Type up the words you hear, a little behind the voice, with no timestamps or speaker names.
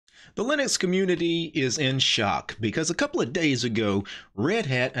The Linux community is in shock because a couple of days ago, Red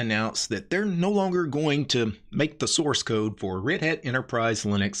Hat announced that they're no longer going to make the source code for Red Hat Enterprise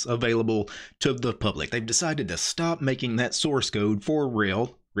Linux available to the public. They've decided to stop making that source code for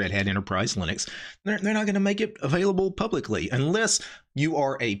RHEL, Red Hat Enterprise Linux. They're not going to make it available publicly unless you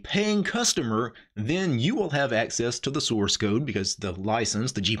are a paying customer. Then you will have access to the source code because the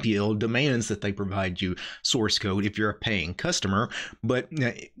license, the GPL, demands that they provide you source code if you're a paying customer. But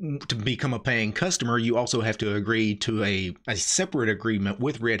to become a paying customer, you also have to agree to a separate agreement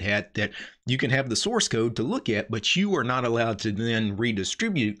with Red Hat that you can have the source code to look at, but you are not allowed to then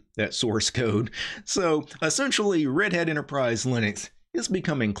redistribute that source code. So essentially, Red Hat Enterprise Linux is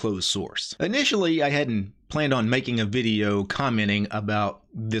becoming closed source. Initially, I hadn't planned on making a video commenting about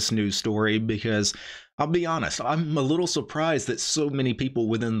this news story because I'll be honest, I'm a little surprised that so many people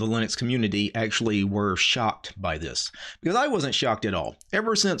within the Linux community actually were shocked by this, because I wasn't shocked at all.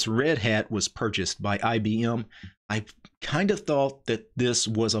 Ever since Red Hat was purchased by IBM, I kind of thought that this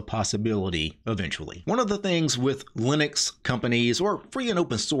was a possibility eventually. One of the things with Linux companies or free and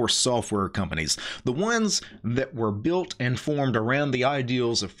open source software companies, the ones that were built and formed around the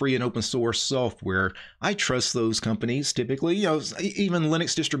ideals of free and open source software, I trust those companies typically. Even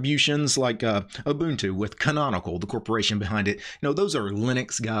Linux distributions like Ubuntu with Canonical, the corporation behind it, those are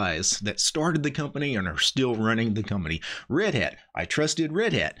Linux guys that started the company and are still running the company. Red Hat, I trusted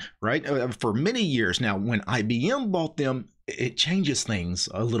Red Hat, right? For many years now. When IBM bought them, it changes things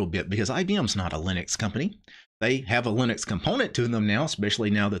a little bit because IBM's not a Linux company. They have a Linux component to them now, especially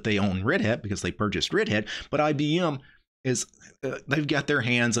now that they own Red Hat because they purchased Red Hat. But IBM is, they've got their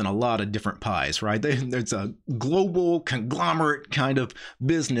hands in a lot of different pies, right? There's a global conglomerate kind of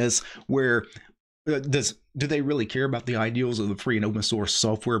business where do they really care about the ideals of the free and open source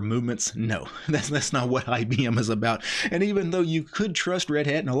software movements? No, that's not what IBM is about. And even though you could trust Red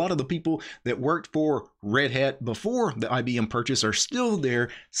Hat, and a lot of the people that worked for Red Hat before the IBM purchase are still there,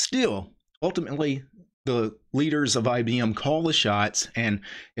 still, ultimately, the leaders of IBM call the shots, and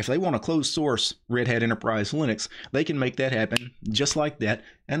if they want to close source Red Hat Enterprise Linux, they can make that happen just like that.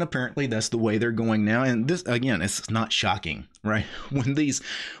 And apparently that's the way they're going now. And this, again, it's not shocking, right? When these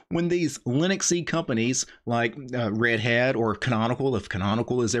Linuxy companies like Red Hat or Canonical, if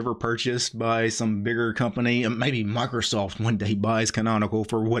Canonical is ever purchased by some bigger company, and maybe Microsoft one day buys Canonical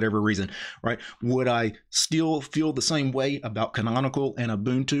for whatever reason, right? Would I still feel the same way about Canonical and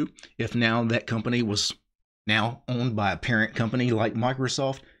Ubuntu if now that company was now owned by a parent company like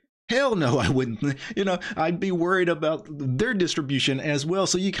Microsoft? Hell no, I wouldn't. I'd be worried about their distribution as well.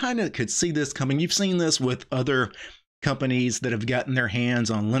 So you kind of could see this coming. You've seen this with other companies that have gotten their hands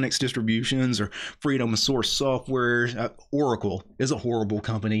on Linux distributions or free and open source software. Oracle is a horrible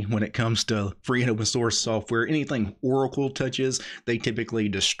company when it comes to free and open source software. Anything Oracle touches, they typically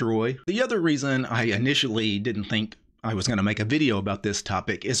destroy. The other reason I initially didn't think I was going to make a video about this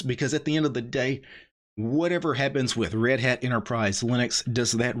topic is because at the end of the day, whatever happens with Red Hat Enterprise Linux,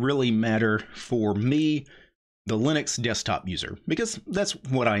 does that really matter for me, the Linux desktop user? Because that's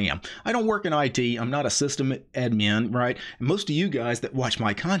what I am. I don't work in IT. I'm not a system admin, right? And most of you guys that watch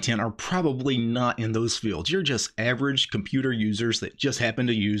my content are probably not in those fields. You're just average computer users that just happen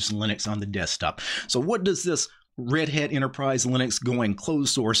to use Linux on the desktop. So what does this Red Hat Enterprise Linux going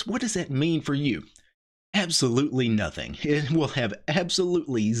closed source, what does that mean for you? Absolutely nothing. It will have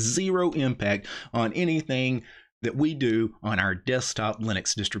absolutely zero impact on anything that we do on our desktop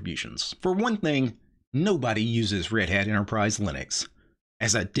Linux distributions. For one thing, nobody uses Red Hat Enterprise Linux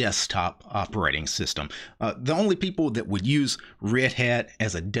as a desktop operating system. The only people that would use Red Hat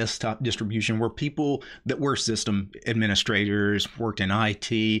as a desktop distribution were people that were system administrators, worked in IT.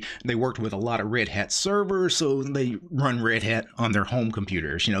 They worked with a lot of Red Hat servers, so they run Red Hat on their home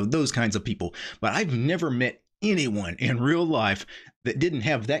computers, those kinds of people. But I've never met anyone in real life that didn't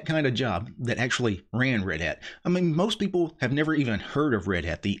have that kind of job that actually ran Red Hat. I mean, most people have never even heard of Red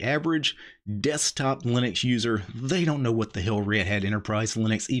Hat. The average desktop Linux user, they don't know what the hell Red Hat Enterprise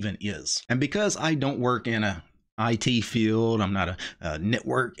Linux even is. And because I don't work in a IT field, I'm not a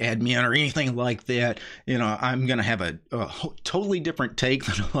network admin or anything like that, I'm going to have a totally different take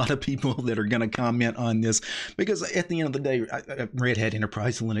than a lot of people that are going to comment on this, because at the end of the day, Red Hat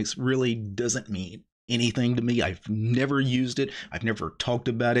Enterprise Linux really doesn't mean anything to me. I've never used it. I've never talked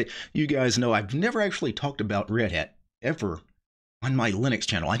about it. You guys know I've never actually talked about Red Hat ever on my Linux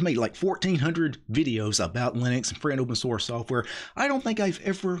channel. I've made like 1,400 videos about Linux and free and open source software. I don't think I've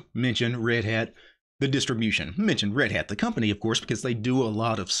ever mentioned Red Hat, the distribution. Mentioned Red Hat, the company, of course, because they do a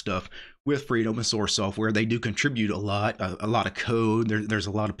lot of stuff with free and open source software. They do contribute a lot of code. There's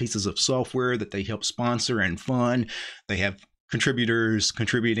a lot of pieces of software that they help sponsor and fund. They have contributors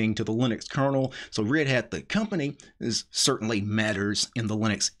contributing to the Linux kernel. So Red Hat, the company, certainly matters in the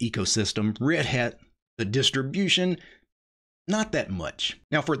Linux ecosystem. Red Hat, the distribution, not that much.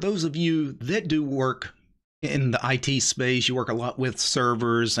 Now, for those of you that do work in the IT space, you work a lot with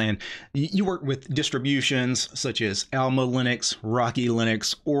servers and you work with distributions such as Alma Linux, Rocky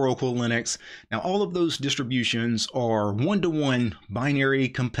Linux, Oracle Linux. Now, all of those distributions are one-to-one binary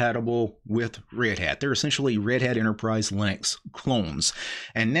compatible with Red Hat. They're essentially Red Hat Enterprise Linux clones.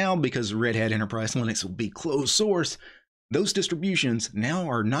 And now, because Red Hat Enterprise Linux will be closed source, those distributions now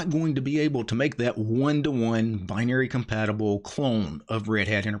are not going to be able to make that one-to-one binary compatible clone of Red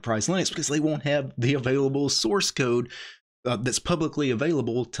Hat Enterprise Linux because they won't have the available source code that's publicly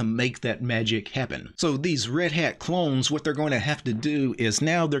available to make that magic happen. So these Red Hat clones, what they're going to have to do is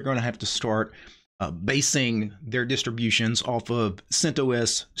now they're going to have to start basing their distributions off of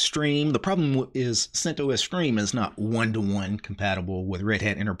CentOS Stream. The problem is CentOS Stream is not one-to-one compatible with Red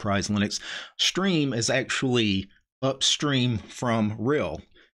Hat Enterprise Linux. Stream is actually upstream from RHEL.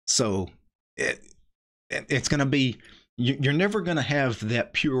 So it's going to be, you're never going to have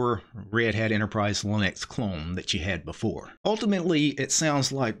that pure Red Hat Enterprise Linux clone that you had before. Ultimately, it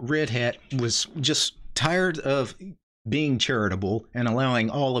sounds like Red Hat was just tired of being charitable and allowing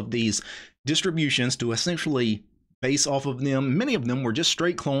all of these distributions to essentially base off of them. Many of them were just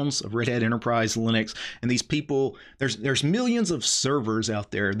straight clones of Red Hat Enterprise Linux. And these people, there's millions of servers out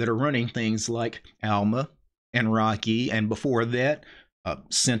there that are running things like Alma and Rocky, and before that,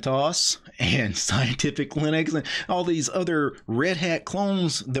 CentOS and Scientific Linux, and all these other Red Hat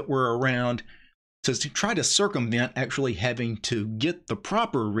clones that were around to try to circumvent actually having to get the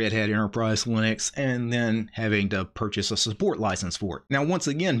proper Red Hat Enterprise Linux and then having to purchase a support license for it. Now, once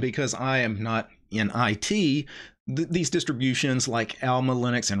again, because I am not in IT, these distributions like Alma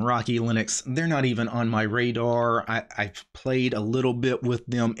Linux and Rocky Linux, they're not even on my radar. I've played a little bit with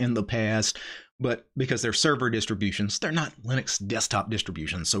them in the past, but because they're server distributions, they're not Linux desktop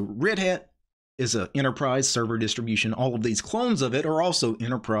distributions. So Red Hat is an enterprise server distribution. All of these clones of it are also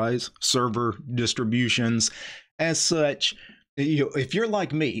enterprise server distributions. As such, if you're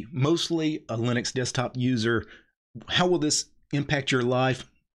like me, mostly a Linux desktop user, how will this impact your life?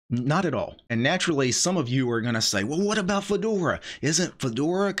 Not at all. And naturally, some of you are going to say, well, what about Fedora? Isn't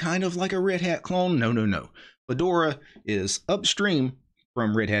Fedora kind of like a Red Hat clone? No, no, no. Fedora is upstream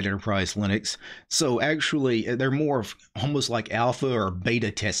from Red Hat Enterprise Linux. So actually, they're more of almost like alpha or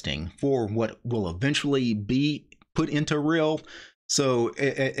beta testing for what will eventually be put into RHEL. So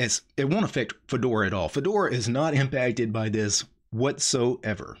it won't affect Fedora at all. Fedora is not impacted by this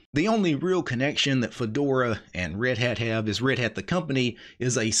whatsoever. The only real connection that Fedora and Red Hat have is Red Hat, the company,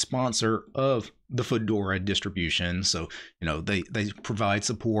 is a sponsor of the Fedora distribution. So, they provide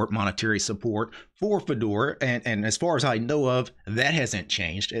support, monetary support for Fedora. And as far as I know of, that hasn't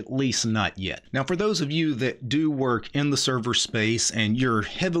changed, at least not yet. Now, for those of you that do work in the server space and you're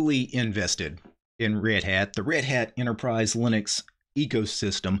heavily invested in Red Hat, the Red Hat Enterprise Linux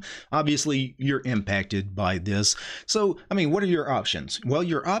ecosystem, obviously you're impacted by this. So, what are your options? Well,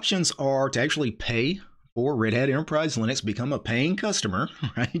 your options are to actually pay for Red Hat Enterprise Linux, become a paying customer,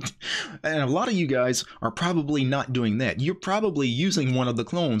 right? And a lot of you guys are probably not doing that. You're probably using one of the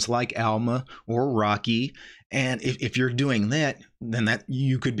clones like Alma or Rocky. And if you're doing that, then that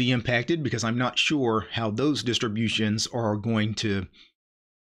you could be impacted, because I'm not sure how those distributions are going to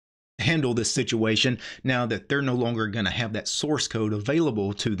handle this situation now that they're no longer going to have that source code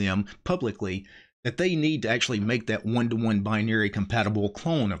available to them publicly, that they need to actually make that one-to-one binary compatible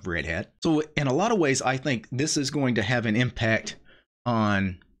clone of Red Hat. So in a lot of ways, I think this is going to have an impact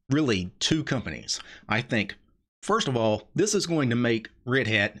on really two companies. I think, first of all, this is going to make Red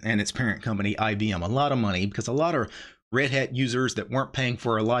Hat and its parent company, IBM, a lot of money, because a lot of Red Hat users that weren't paying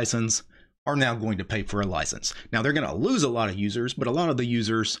for a license are now going to pay for a license. Now, they're going to lose a lot of users, but a lot of the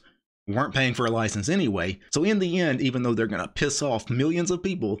users weren't paying for a license anyway. So in the end, even though they're going to piss off millions of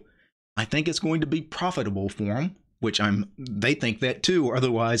people, I think it's going to be profitable for them, which they think that too, or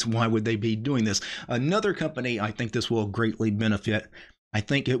otherwise, why would they be doing this? Another company I think this will greatly benefit, I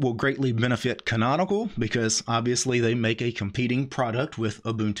think it will greatly benefit Canonical, because obviously they make a competing product with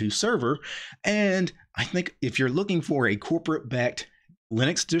Ubuntu Server. And I think if you're looking for a corporate-backed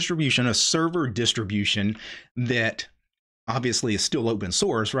Linux distribution, a server distribution that obviously is still open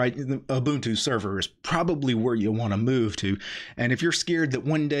source, right? The Ubuntu Server is probably where you want to move to. And if you're scared that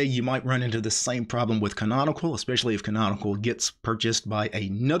one day you might run into the same problem with Canonical, especially if Canonical gets purchased by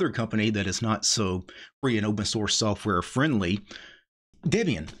another company that is not so free and open source software friendly,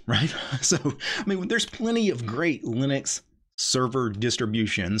 Debian, right? So, there's plenty of great Linux server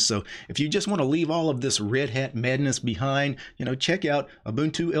distributions. So if you just want to leave all of this Red Hat madness behind, check out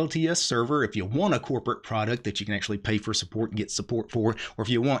Ubuntu LTS server if you want a corporate product that you can actually pay for support and get support for, or if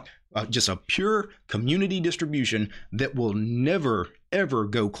you want just a pure community distribution that will never ever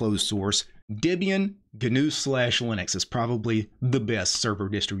go closed source. Debian GNU/Linux is probably the best server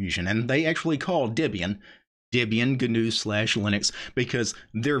distribution, and they actually call Debian GNU/Linux because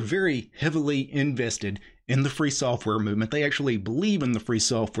they're very heavily invested in the free software movement. They actually believe in the free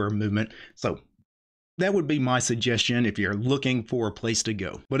software movement. So that would be my suggestion if you're looking for a place to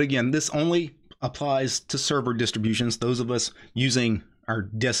go. But again, this only applies to server distributions. Those of us using our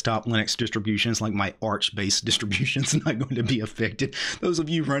desktop Linux distributions, like my Arch-based distributions, not going to be affected. Those of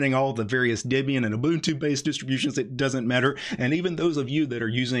you running all the various Debian and Ubuntu-based distributions, it doesn't matter. And even those of you that are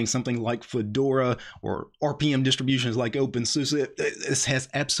using something like Fedora or RPM distributions like OpenSUSE, this has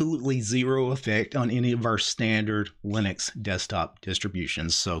absolutely zero effect on any of our standard Linux desktop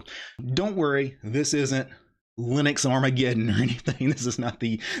distributions. So don't worry, this isn't Linux Armageddon or anything. This is not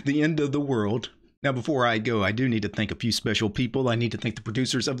the end of the world. Now, before I go, I do need to thank a few special people. I need to thank the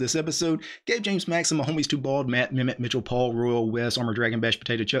producers of this episode: Gabe, James, Maxim, my homies Too Bald, Matt, Mimit, Mitchell, Paul, Royal, Wes, Armor Dragon, Bash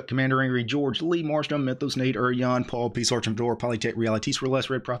Potato, Chuck, Commander Angry, George, Lee, Marshall, Mythos, Nate, Urion, Paul, Peace, Arch, Door, Polytech, Realities for Less,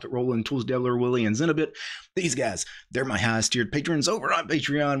 Red Prophet, Roland, Tools, Devler, Willie, and Zenobit. These guys, they're my highest tiered patrons over on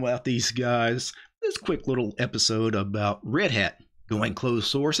Patreon. Without these guys, this quick little episode about Red Hat going closed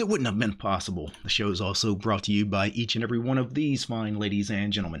source, it wouldn't have been possible. The show is also brought to you by each and every one of these fine ladies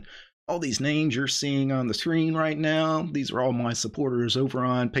and gentlemen. All these names you're seeing on the screen right now, these are all my supporters over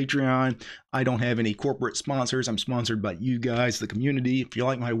on Patreon. I don't have any corporate sponsors. I'm sponsored by you guys, the community. If you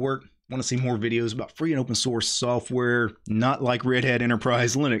like my work, want to see more videos about free and open source software, not like Red Hat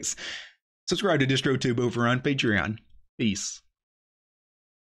Enterprise Linux, subscribe to DistroTube over on Patreon. Peace.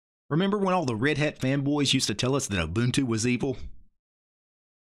 Remember when all the Red Hat fanboys used to tell us that Ubuntu was evil?